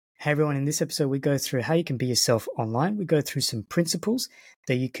Hey everyone, in this episode, we go through how you can be yourself online. We go through some principles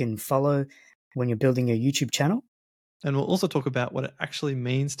that you can follow when you're building your YouTube channel. And we'll also talk about what it actually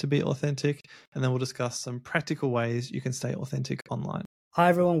means to be authentic. And then we'll discuss some practical ways you can stay authentic online. Hi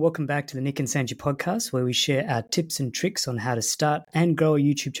everyone, welcome back to the Nick and Sanji podcast, where we share our tips and tricks on how to start and grow a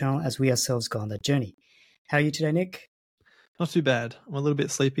YouTube channel as we ourselves go on that journey. How are you today, Nick? Not too bad. I'm a little bit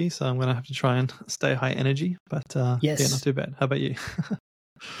sleepy, so I'm going to have to try and stay high energy. But Yes. Yeah, not too bad. How about you?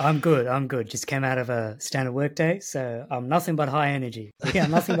 I'm good. Just came out of a standard work day, so I'm nothing but high energy. Yeah,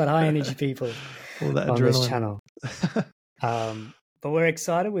 nothing but high energy people All that on adrenaline. this channel. But we're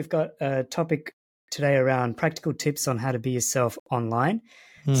excited. We've got a topic today around practical tips on how to be yourself online.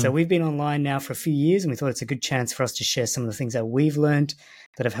 So we've been online now for a few years, and we thought it's a good chance for us to share some of the things that we've learned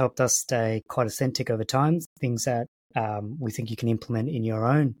that have helped us stay quite authentic over time, things that we think you can implement in your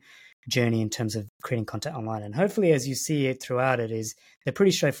own journey in terms of creating content online. And hopefully, as you see it throughout it, they're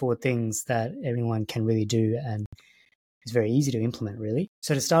pretty straightforward things that everyone can really do, and it's very easy to implement, really.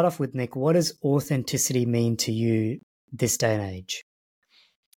 So to start off with, Nick, what does authenticity mean to you this day and age?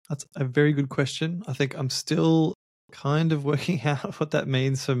 That's a very good question. I think I'm still kind of working out what that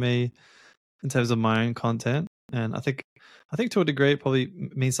means for me in terms of my own content. And I think to a degree, it probably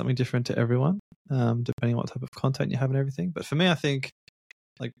means something different to everyone, depending on what type of content you have and everything. But for me, I think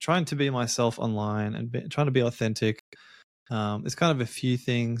like trying to be myself online and trying to be authentic, there's kind of a few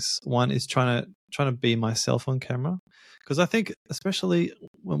things. One is trying to be myself on camera, because I think especially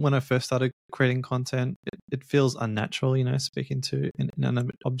when I first started creating content, it feels unnatural, speaking to an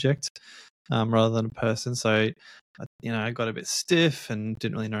inanimate object rather than a person. So, I got a bit stiff and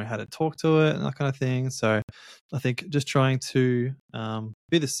didn't really know how to talk to it and that kind of thing. So I think just trying to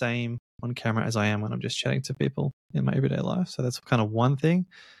be the same on camera as I am when I'm just chatting to people in my everyday life. So that's kind of one thing.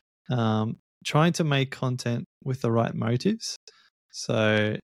 Trying to make content with the right motives.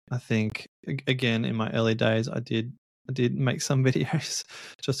 So I think, again, in my early days, I did make some videos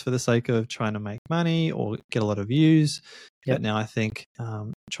just for the sake of trying to make money or get a lot of views. Yep. But now I think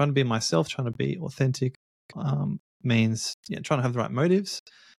trying to be myself, trying to be authentic means trying to have the right motives.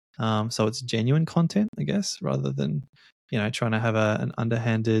 So it's genuine content, I guess, rather than trying to have an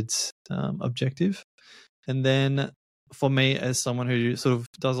underhanded objective. And then for me, as someone who sort of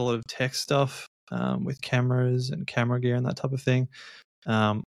does a lot of tech stuff with cameras and camera gear and that type of thing,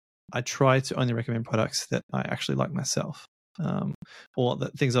 I try to only recommend products that I actually like myself, or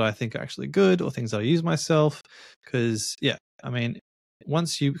the things that I think are actually good, or things that I use myself. Because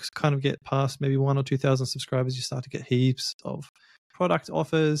once you kind of get past maybe 1,000 or 2,000 subscribers, you start to get heaps of product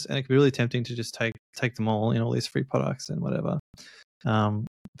offers, and it can be really tempting to just take them all, all these free products and whatever.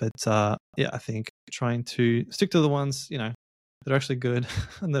 I think trying to stick to the ones that are actually good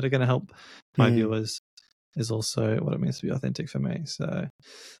and that are going to help my viewers is also what it means to be authentic for me. So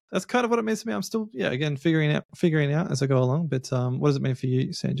that's kind of what it means to me. I'm still again figuring out as I go along. But what does it mean for you,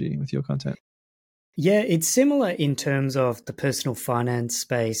 Sanji, with your content? Yeah, it's similar in terms of the personal finance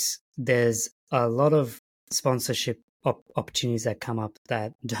space. There's a lot of sponsorship opportunities that come up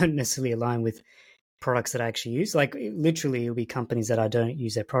that don't necessarily align with products that I actually use. Like literally it'll be companies that I don't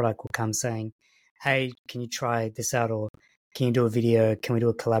use their product will come saying, hey, can you try this out? Or can you do a video? Can we do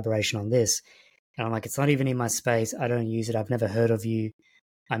a collaboration on this? And I'm like, it's not even in my space. I don't use it. I've never heard of you.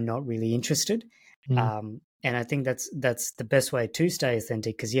 I'm not really interested. And I think that's the best way to stay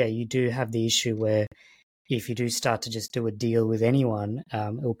authentic, because you do have the issue where if you do start to just do a deal with anyone,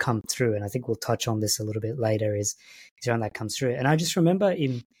 it will come through. And I think we'll touch on this a little bit later is when that comes through. And I just remember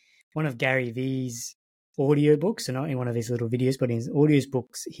in one of Gary Vee's audio books, and not in one of his little videos, but in his audio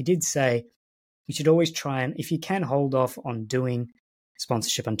books, he did say you should always try and, if you can, hold off on doing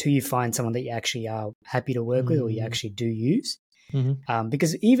sponsorship until you find someone that you actually are happy to work with or you actually do use.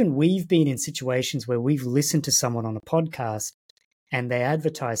 Because even we've been in situations where we've listened to someone on a podcast and they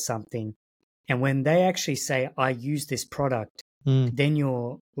advertise something, and when they actually say, I use this product, then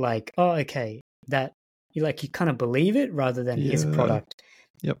you're like, oh, okay, that you kind of believe it rather than here's a product.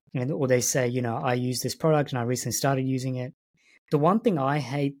 Yep. Or they say, I use this product and I recently started using it. The one thing I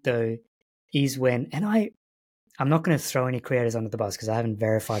hate though is when, and I'm not going to throw any creators under the bus because I haven't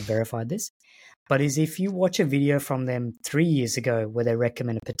verified this, but is if you watch a video from them 3 years ago where they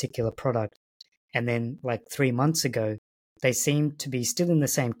recommend a particular product, and then like 3 months ago, they seem to be still in the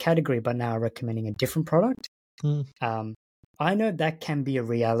same category, but now are recommending a different product. I know that can be a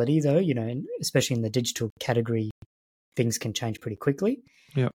reality though, especially in the digital category, things can change pretty quickly.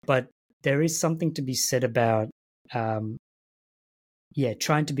 Yeah. But there is something to be said about, trying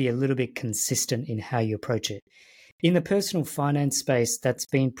to be a little bit consistent in how you approach it. In the personal finance space, that's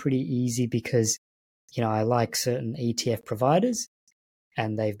been pretty easy because, I like certain ETF providers.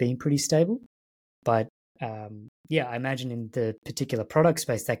 and they've been pretty stable. But yeah, I imagine in the particular product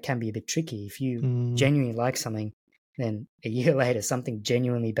space that can be a bit tricky. If you genuinely like something, then a year later something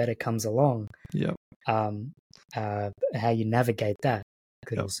genuinely better comes along. Yep. How you navigate that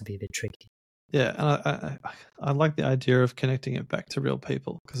could also be a bit tricky. Yeah, and I like the idea of connecting it back to real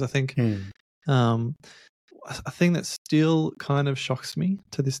people, because I think a thing that still kind of shocks me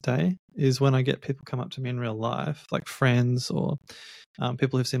to this day is when I get people come up to me in real life, like friends or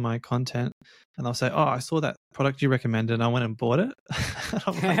people who've seen my content, and they'll say, "Oh, I saw that product you recommended and I went and bought it." And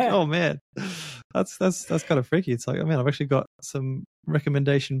I'm like, "Oh man, that's kind of freaky." It's like, oh man, I've actually got some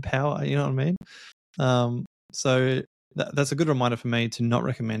recommendation power. You know what I mean? So that's a good reminder for me to not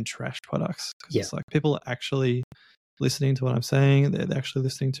recommend trash products, because it's like people are actually listening to what I'm saying. They're actually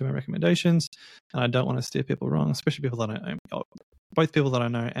listening to my recommendations, and I don't want to steer people wrong, especially people that I know, both people that I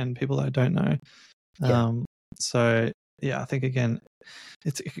know and people that I don't know. So yeah, I think again,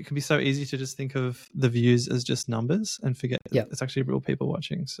 it can be so easy to just think of the views as just numbers and forget that it's actually real people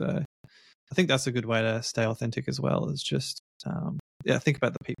watching. So I think that's a good way to stay authentic as well, is just think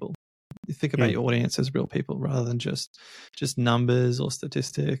about the people. You think about your audience as real people rather than just numbers or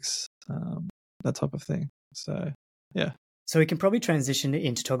statistics, that type of thing. So yeah. So we can probably transition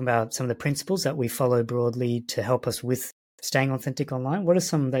into talking about some of the principles that we follow broadly to help us with staying authentic online. What are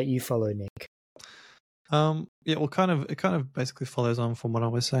some that you follow, Nick? Well, it kind of basically follows on from what I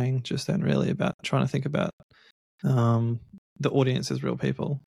was saying just then, really, about trying to think about the audience as real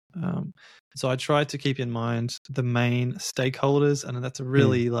people. So I tried to keep in mind the main stakeholders, and that's a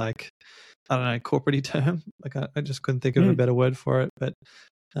really I don't know, corporate-y term. Like I just couldn't think of a better word for it. But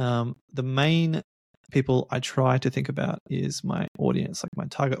the main people I try to think about is my audience, like my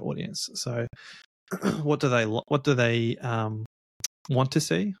target audience. So what do they want to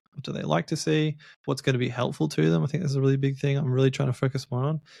see? What do they like to see? What's going to be helpful to them? I think that's a really big thing I'm really trying to focus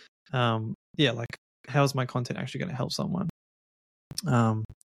more on. Like how's my content actually going to help someone?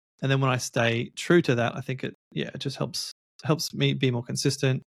 And then when I stay true to that, I think it just helps me be more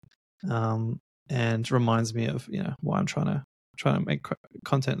consistent, and reminds me of why I'm trying to make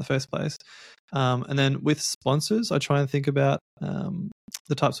content in the first place. And then with sponsors, I try and think about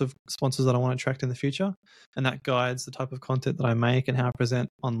the types of sponsors that I want to attract in the future, and that guides the type of content that I make and how I present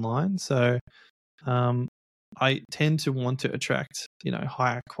online. So I tend to want to attract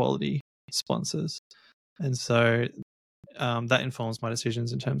higher quality sponsors, and so that informs my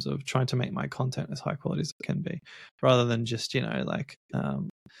decisions in terms of trying to make my content as high quality as it can be, rather than just doing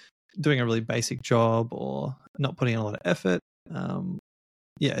a really basic job or not putting in a lot of effort.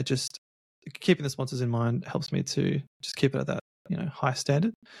 Just keeping the sponsors in mind helps me to just keep it at that high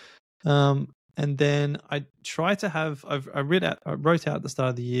standard. And then I try to have I wrote out at the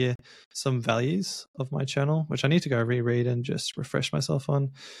start of the year some values of my channel, which I need to go reread and just refresh myself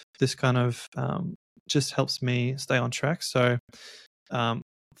on. This kind of just helps me stay on track. So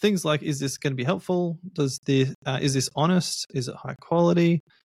things like, is this going to be helpful? Is this honest? Is it high quality?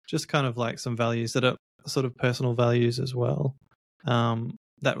 Just kind of like some values that are sort of personal values as well.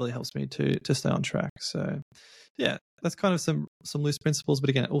 That really helps me to stay on track. So yeah, that's kind of some loose principles, but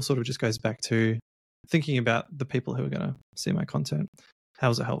again, it all sort of just goes back to thinking about the people who are going to see my content.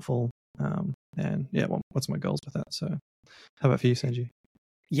 How is it helpful? And yeah, what's my goals with that? So how about for you, Sanji?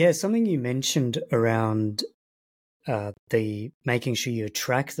 Yeah, something you mentioned around the making sure you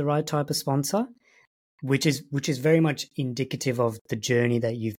attract the right type of sponsor, which is very much indicative of the journey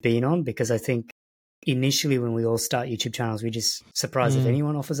that you've been on, because I think initially when we all start YouTube channels, we're just surprised if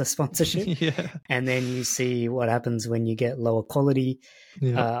anyone offers a sponsorship. And then you see what happens when you get lower quality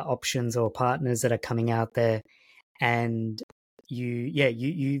options or partners that are coming out there, and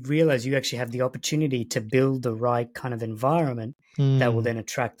you realize you actually have the opportunity to build the right kind of environment that will then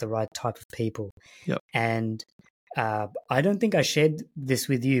attract the right type of people. And I don't think I shared this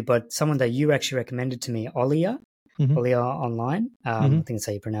with you, but someone that you actually recommended to me, Olia Online, I think that's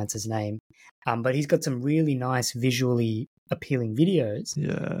how you pronounce his name. But he's got some really nice visually appealing videos.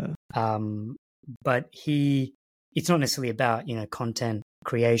 But it's not necessarily about, content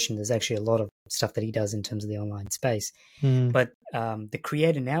creation. There's actually a lot of stuff that he does in terms of the online space. But the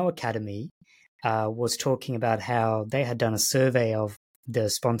Creator Now Academy was talking about how they had done a survey of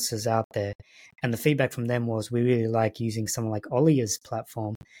the sponsors out there, and the feedback from them was, we really like using someone like Olia's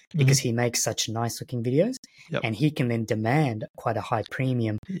platform because he makes such nice looking videos, and he can then demand quite a high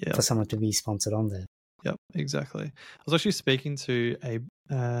premium for someone to be sponsored on there. Yep, exactly. I was actually speaking to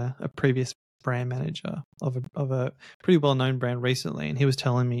a previous brand manager of a pretty well known brand recently, and he was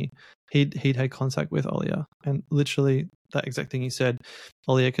telling me he'd had contact with Olia, and literally that exact thing you said.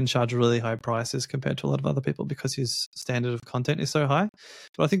 Olia can charge really high prices compared to a lot of other people because his standard of content is so high.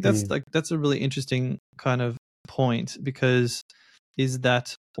 But I think that's a really interesting kind of point, because is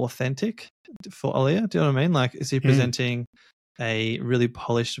that authentic for Olia? Do you know what I mean? Like, is he presenting a really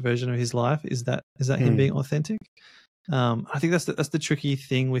polished version of his life? Is that him being authentic? I think that's the tricky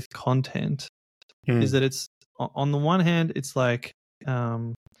thing with content, is that it's, on the one hand, it's like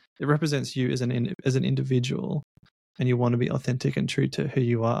it represents you as an individual, and you want to be authentic and true to who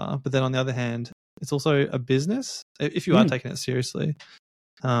you are. But then on the other hand, it's also a business if you are taking it seriously.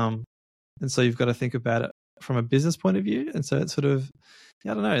 And so you've got to think about it from a business point of view. And so it's sort of,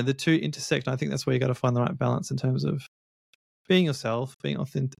 I don't know, the two intersect. And I think that's where you got to find the right balance in terms of being yourself, being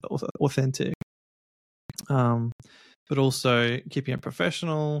authentic, but also keeping it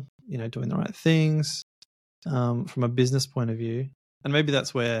professional, doing the right things from a business point of view. And maybe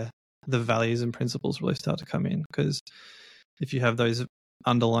that's where the values and principles really start to come in, because if you have those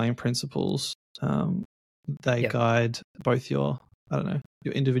underlying principles, they guide both your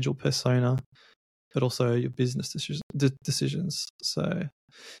individual persona, but also your business decisions. So,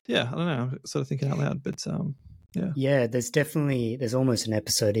 yeah, I don't know. I'm sort of thinking out loud, but yeah, there's almost an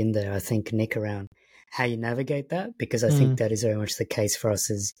episode in there, I think, Nick, around how you navigate that, because I think that is very much the case for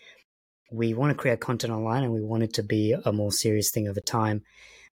us. Is we want to create content online and we want it to be a more serious thing over time,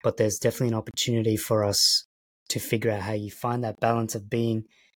 but there's definitely an opportunity for us to figure out how you find that balance of being.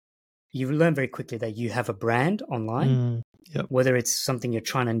 You learn very quickly that you have a brand online. Whether it's something you're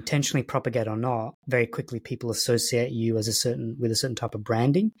trying to intentionally propagate or not, very quickly people associate you with a certain type of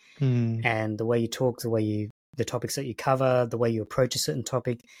branding, and the way you talk, the topics that you cover, the way you approach a certain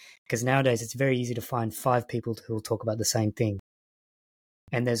topic. Because nowadays it's very easy to find 5 people who will talk about the same thing,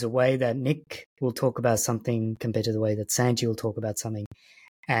 and there's a way that Nick will talk about something compared to the way that Sanji will talk about something,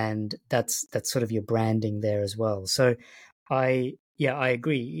 and that's sort of your branding there as well. So I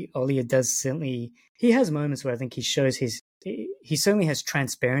agree. Olia does certainly, he has moments where I think he shows he certainly has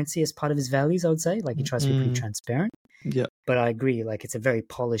transparency as part of his values, I would say. Like, he tries to be pretty transparent. Yeah. But I agree, like, it's a very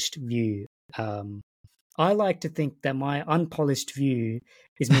polished view. I like to think that my unpolished view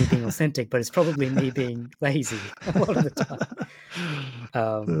is me being authentic, but it's probably me being lazy a lot of the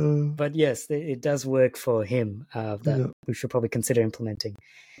time. But yes, it does work for him, that we should probably consider implementing.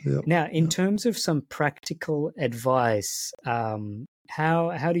 Now, in terms of some practical advice,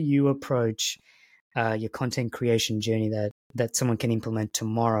 how do you approach your content creation journey that someone can implement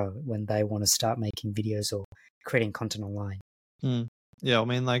tomorrow when they want to start making videos or creating content online? Yeah, I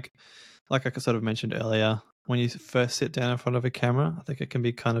mean, like I sort of mentioned earlier, when you first sit down in front of a camera, I think it can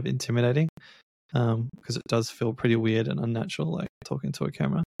be kind of intimidating, because it does feel pretty weird and unnatural, like talking to a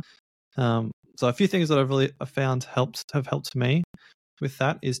camera. So a few things that I've found have helped me with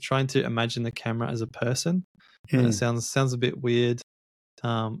that is trying to imagine the camera as a person. And it sounds a bit weird,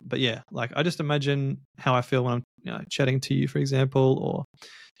 but yeah, like I just imagine how I feel when I'm chatting to you, for example, or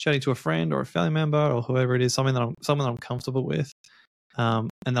chatting to a friend or a family member or whoever it is, someone that I'm comfortable with. And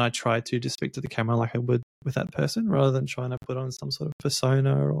then I try to just speak to the camera like I would with that person, rather than trying to put on some sort of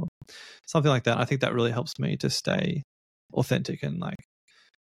persona or something like that. I think that really helps me to stay authentic and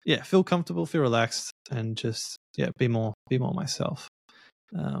feel comfortable, feel relaxed, and just be more myself.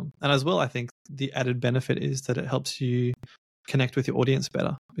 And as well, I think the added benefit is that it helps you connect with your audience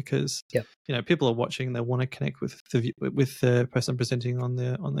better, because people are watching, they want to connect with the person presenting on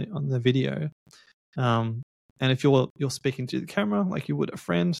the video. And if you're speaking to the camera like you would a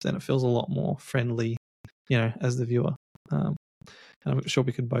friend, then it feels a lot more friendly, as the viewer. And I'm sure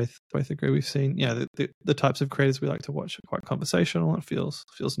we could both agree. We've seen, the types of creators we like to watch are quite conversational. It feels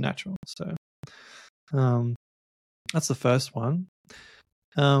natural. So, that's the first one.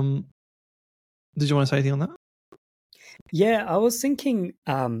 Did you want to say anything on that? Yeah, I was thinking,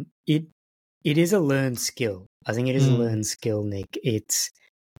 it is a learned skill. I think it is a learned skill, Nick.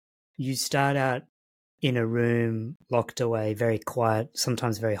 You start out in a room, locked away, very quiet,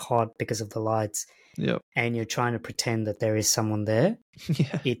 sometimes very hot because of the lights. Yep. And you're trying to pretend that there is someone there.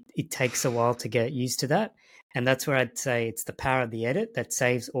 Yeah. It takes a while to get used to that. And that's where I'd say it's the power of the edit that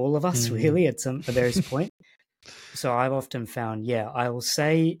saves all of us, really, at a various point. So I've often found, I will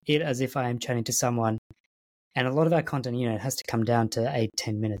say it as if I am chatting to someone. And a lot of our content, it has to come down to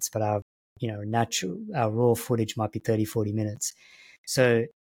 8-10 minutes, but our raw footage might be 30-40 minutes. So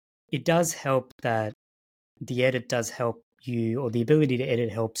it does help that the edit does help you, or the ability to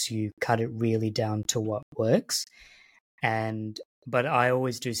edit helps you cut it really down to what works. But I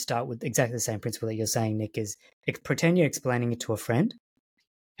always do start with exactly the same principle that you're saying, Nick, is pretend you're explaining it to a friend.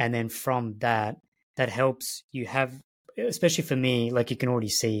 And then from that helps you have, especially for me, like you can already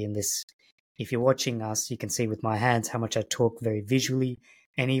see in this if you're watching us, you can see with my hands how much I talk very visually.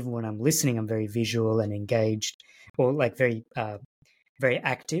 And even when I'm listening, I'm very visual and engaged, or like very, very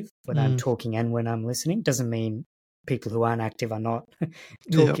active when I'm talking and when I'm listening. Doesn't mean people who aren't active are not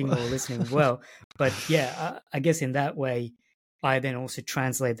talking or listening well. But yeah, I guess in that way, I then also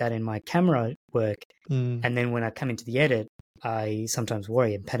translate that in my camera work. And then when I come into the edit, I sometimes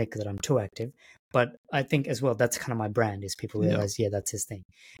worry and panic that I'm too active. But I think as well, that's kind of my brand, is people realize, that's his thing.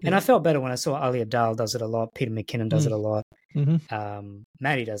 And I felt better when I saw Ali Abdaal does it a lot. Peter McKinnon does it a lot.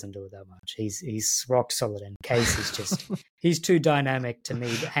 Matty doesn't do it that much. He's rock solid. And Case is just, he's too dynamic to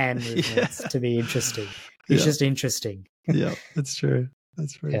need hand movements to be interesting. He's just interesting. Yeah, that's true.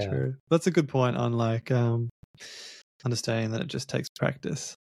 That's very true. That's a good point on like understanding that it just takes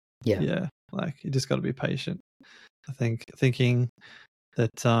practice. Yeah. Like you just got to be patient. I think thinking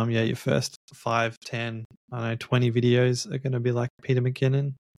that, your first 5, 10, 20 videos are going to be like Peter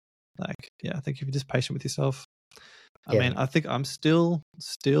McKinnon. Like, I think if you're just patient with yourself. I mean, I think I'm still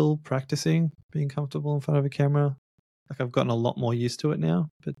practicing being comfortable in front of a camera. Like I've gotten a lot more used to it now,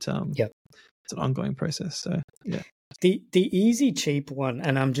 but it's an ongoing process. So yeah. The easy, cheap one,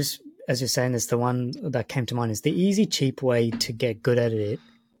 and I'm just, as you're saying this, the one that came to mind is the easy, cheap way to get good at it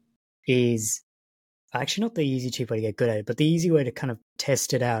is actually not the easy, cheap way to get good at it, but the easy way to kind of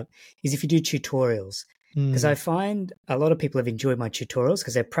test it out is if you do tutorials. Because I find a lot of people have enjoyed my tutorials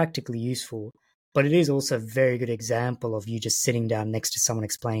because they're practically useful, but it is also a very good example of you just sitting down next to someone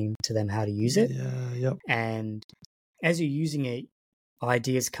explaining to them how to use it. And as you're using it,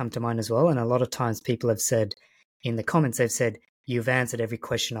 ideas come to mind as well. And a lot of times people have said in the comments, they've said, you've answered every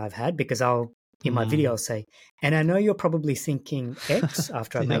question I've had, because in my video, I'll say, and I know you're probably thinking X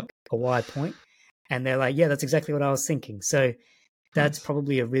after I make a Y point. And they're like, yeah, that's exactly what I was thinking. So that's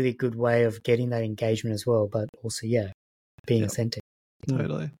probably a really good way of getting that engagement as well. But also, being authentic.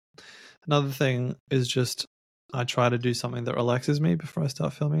 Totally. Another thing is just I try to do something that relaxes me before I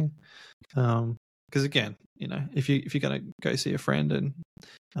start filming. Because again, if you're going to go see a friend and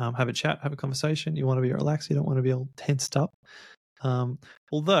have a chat, have a conversation, you want to be relaxed. You don't want to be all tensed up.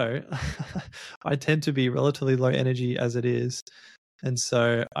 Although I tend to be relatively low energy as it is. And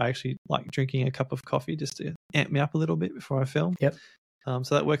so I actually like drinking a cup of coffee just to amp me up a little bit before I film.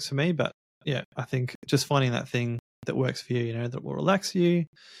 So that works for me. But I think just finding that thing that works for you, that will relax you,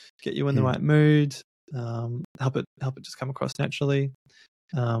 get you in the right mood, help it just come across naturally.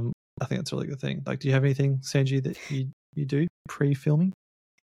 I think that's a really good thing. Like, do you have anything, Sanji, that you do pre-filming?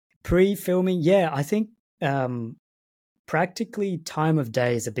 Pre-filming, I think practically time of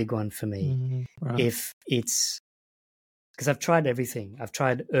day is a big one for me. Right. If it's because I've tried everything. I've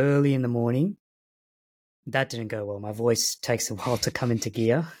tried early in the morning. That didn't go well. My voice takes a while to come into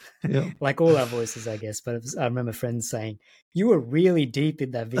gear, like all our voices, I guess. But I remember friends saying, you were really deep in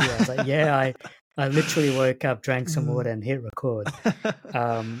that video. I was like, I literally woke up, drank some water and hit record.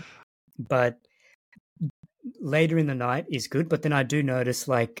 But later in the night is good. But then I do notice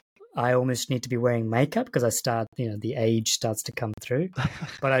like I almost need to be wearing makeup because I start, the age starts to come through.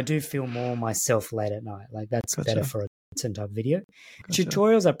 But I do feel more myself late at night. Like that's better for a certain type of video.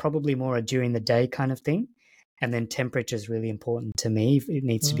 Tutorials are probably more a during the day kind of thing. And then temperature is really important to me. It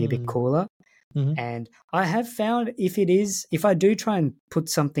needs to be a bit cooler. And I have found if I do try and put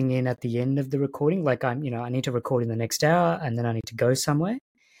something in at the end of the recording, like I need to record in the next hour and then I need to go somewhere,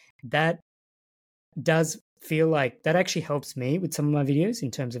 that does feel like that actually helps me with some of my videos in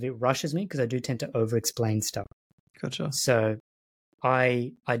terms of it rushes me because I do tend to over-explain stuff. Gotcha. So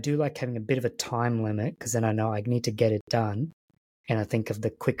I do like having a bit of a time limit because then I know I need to get it done and I think of the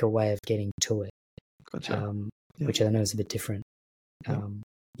quicker way of getting to it. Gotcha. Which I know is a bit different.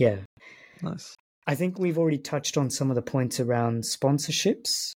 Nice. I think we've already touched on some of the points around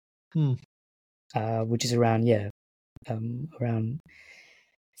sponsorships, which is around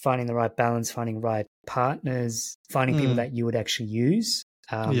finding the right balance, finding right partners, finding people that you would actually use.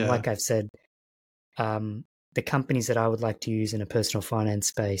 Like I've said, the companies that I would like to use in a personal finance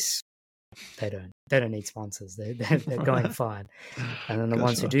space, they don't need sponsors. They're going fine. And then the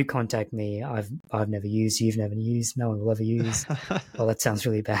ones who do contact me, I've never used, you've never used, no one will ever use. Well, that sounds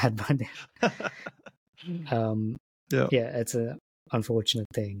really bad, but it's an unfortunate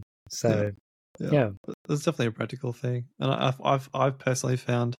thing. So That's definitely a practical thing. And I've personally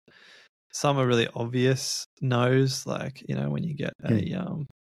found some are really obvious no's, like, when you get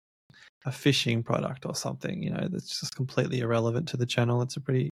a fishing product or something, that's just completely irrelevant to the channel. It's a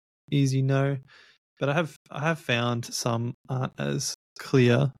pretty easy no. But I have found some aren't as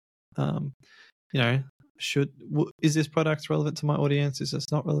clear. Is this product relevant to my audience? Is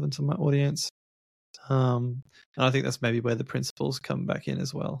this not relevant to my audience? And I think that's maybe where the principles come back in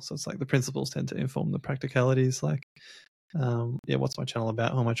as well. So it's like the principles tend to inform the practicalities, like, what's my channel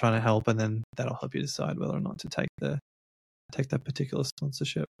about? Who am I trying to help? And then that'll help you decide whether or not to take that particular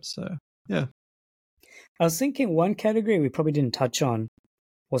sponsorship. So, yeah. I was thinking one category we probably didn't touch on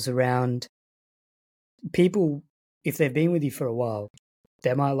was around people, if they've been with you for a while,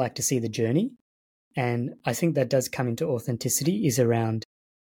 they might like to see the journey. And I think that does come into authenticity, is around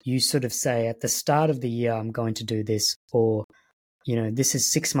you sort of say at the start of the year, I'm going to do this, or, this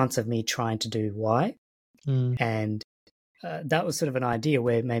is 6 months of me trying to do Y. And that was sort of an idea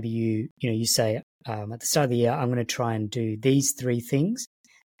where maybe you say at the start of the year, I'm going to try and do these 3 things.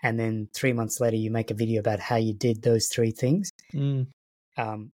 And then 3 months later, you make a video about how you did those 3 things.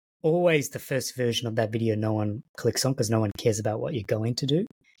 Always the first version of that video, no one clicks on because no one cares about what you're going to do.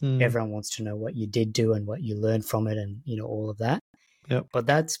 Everyone wants to know what you did do and what you learned from it and, all of that. Yep. But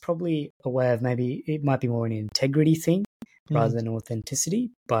that's probably a way of, maybe it might be more an integrity thing rather than authenticity.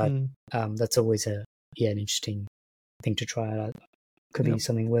 But that's always an interesting thing to try out. Could be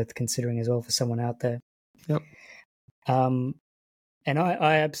something worth considering as well for someone out there. Yep. And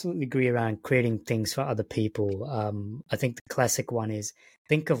I absolutely agree around creating things for other people. I think the classic one is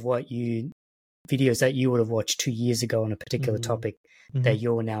think of videos that you would have watched 2 years ago on a particular topic that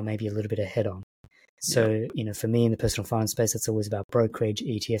you're now maybe a little bit ahead on. So, for me in the personal finance space, it's always about brokerage,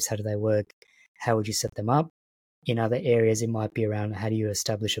 ETFs, how do they work? How would you set them up? In other areas, it might be around how do you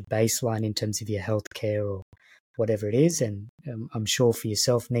establish a baseline in terms of your healthcare or whatever it is. And I'm sure for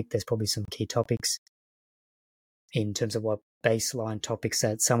yourself, Nick, there's probably some key topics in terms of what baseline topics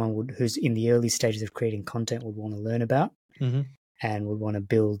that someone who's in the early stages of creating content would want to learn about and would want to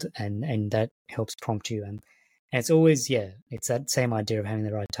build, and that helps prompt you. And it's always, it's that same idea of having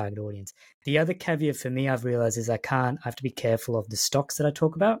the right target audience. The other caveat for me, I've realized, is I have to be careful of the stocks that I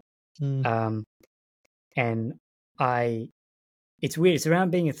talk about. And it's weird. It's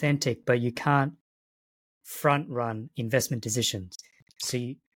around being authentic, but you can't front run investment decisions. So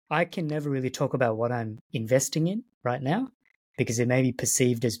I can never really talk about what I'm investing in right now because it may be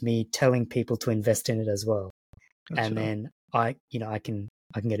perceived as me telling people to invest in it as well. Gotcha. And then I can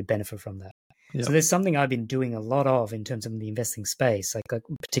get a benefit from that. Yep. So there's something I've been doing a lot of in terms of the investing space, like a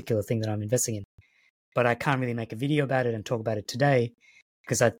particular thing that I'm investing in, but I can't really make a video about it and talk about it today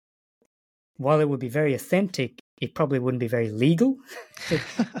because while it would be very authentic, it probably wouldn't be very legal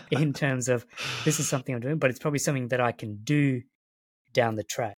in terms of this is something I'm doing, but it's probably something that I can do down the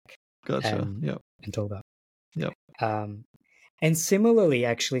track. Gotcha. And talk about. Yep. And similarly,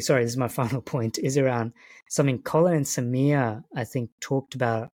 actually, sorry, this is my final point, is around something Colin and Samir, I think, talked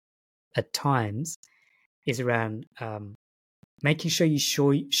about at times, is around making sure you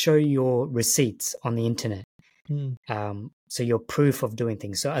show your receipts on the internet. So your proof of doing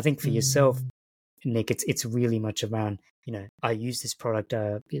things. So I think for yourself, Nick, it's really much around, I use this product.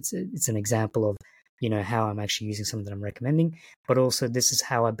 It's an example of, how I'm actually using something that I'm recommending, but also this is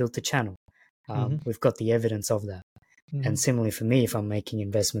how I built the channel. We've got the evidence of that. And similarly for me, if I'm making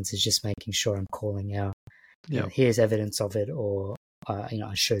investments, it's just making sure I'm calling out, here's evidence of it, or,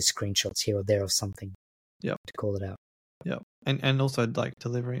 I show screenshots here or there of something to call it out. Yeah. And also like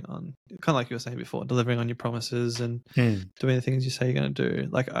delivering on, kind of like you were saying before, delivering on your promises and doing the things you say you're going to do.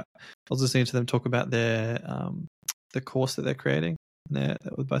 Like I was listening to them talk about their, the course that they're creating. And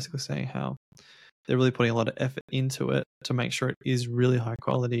that was basically saying how they're really putting a lot of effort into it to make sure it is really high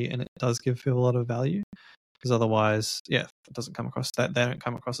quality and it does give people a lot of value. Because otherwise, it doesn't come across that they don't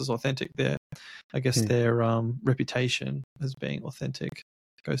come across as authentic. Their reputation as being authentic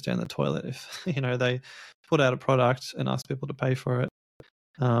goes down the toilet if they put out a product and ask people to pay for it.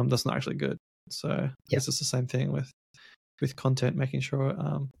 That's not actually good. So it's just the same thing with content, making sure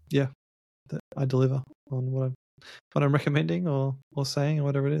that I deliver on what I'm recommending or saying or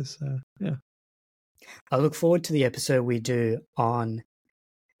whatever it is. So I look forward to the episode we do on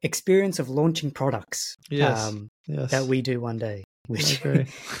experience of launching products that we do one day, which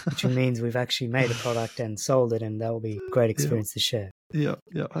means we've actually made a product and sold it, and that will be a great experience to share.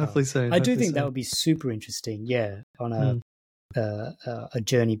 Hopefully so. I do think that would be super interesting, on a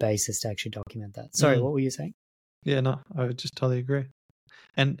journey basis to actually document that. Sorry, what were you saying? No, I would just totally agree.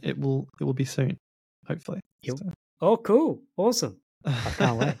 And it will be soon, hopefully. So. Oh, cool. Awesome.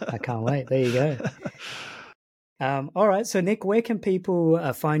 I can't wait. There you go. All right. So, Nick, where can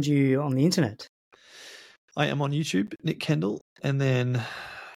people find you on the internet? I am on YouTube, Nick Kendall, and then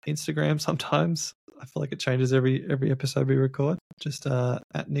Instagram sometimes. I feel like it changes every episode we record. Just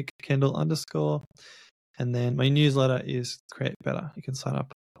at Nick Kendall _. And then my newsletter is Create Better. You can sign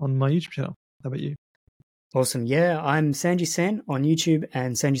up on my YouTube channel. How about you? Awesome. Yeah, I'm Sanjay Sen on YouTube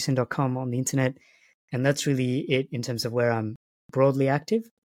and sanjaysen.com on the internet. And that's really it in terms of where I'm broadly active.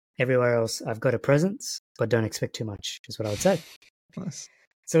 Everywhere else, I've got a presence, but don't expect too much, is what I would say. Nice.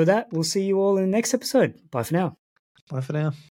 So with that, we'll see you all in the next episode. Bye for now. Bye for now.